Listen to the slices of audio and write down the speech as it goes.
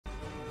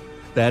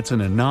That's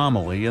an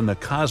anomaly in the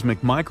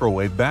cosmic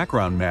microwave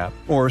background map,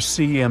 or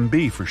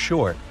CMB for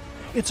short.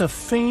 It's a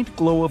faint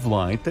glow of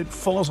light that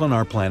falls on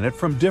our planet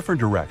from different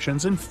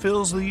directions and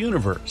fills the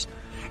universe.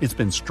 It's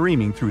been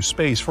streaming through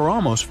space for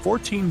almost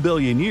 14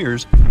 billion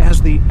years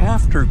as the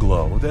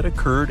afterglow that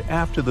occurred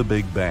after the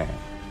Big Bang.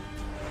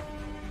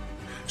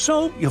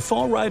 So, you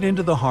fall right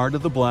into the heart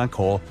of the black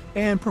hole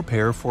and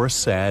prepare for a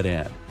sad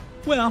end.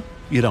 Well,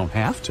 you don't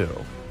have to.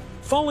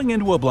 Falling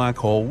into a black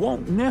hole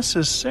won't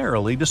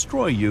necessarily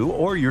destroy you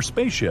or your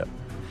spaceship.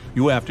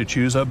 You have to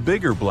choose a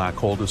bigger black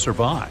hole to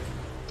survive.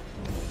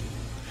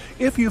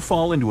 If you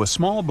fall into a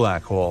small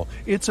black hole,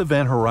 its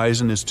event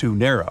horizon is too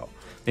narrow,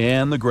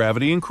 and the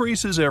gravity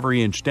increases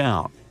every inch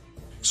down.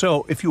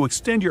 So, if you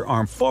extend your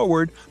arm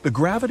forward, the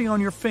gravity on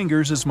your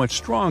fingers is much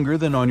stronger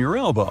than on your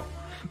elbow.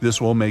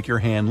 This will make your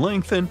hand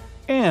lengthen,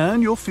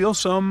 and you'll feel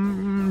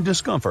some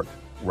discomfort.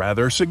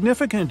 Rather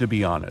significant, to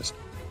be honest.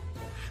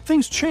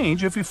 Things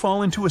change if you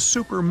fall into a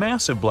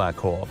supermassive black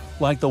hole,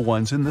 like the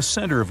ones in the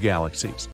center of galaxies.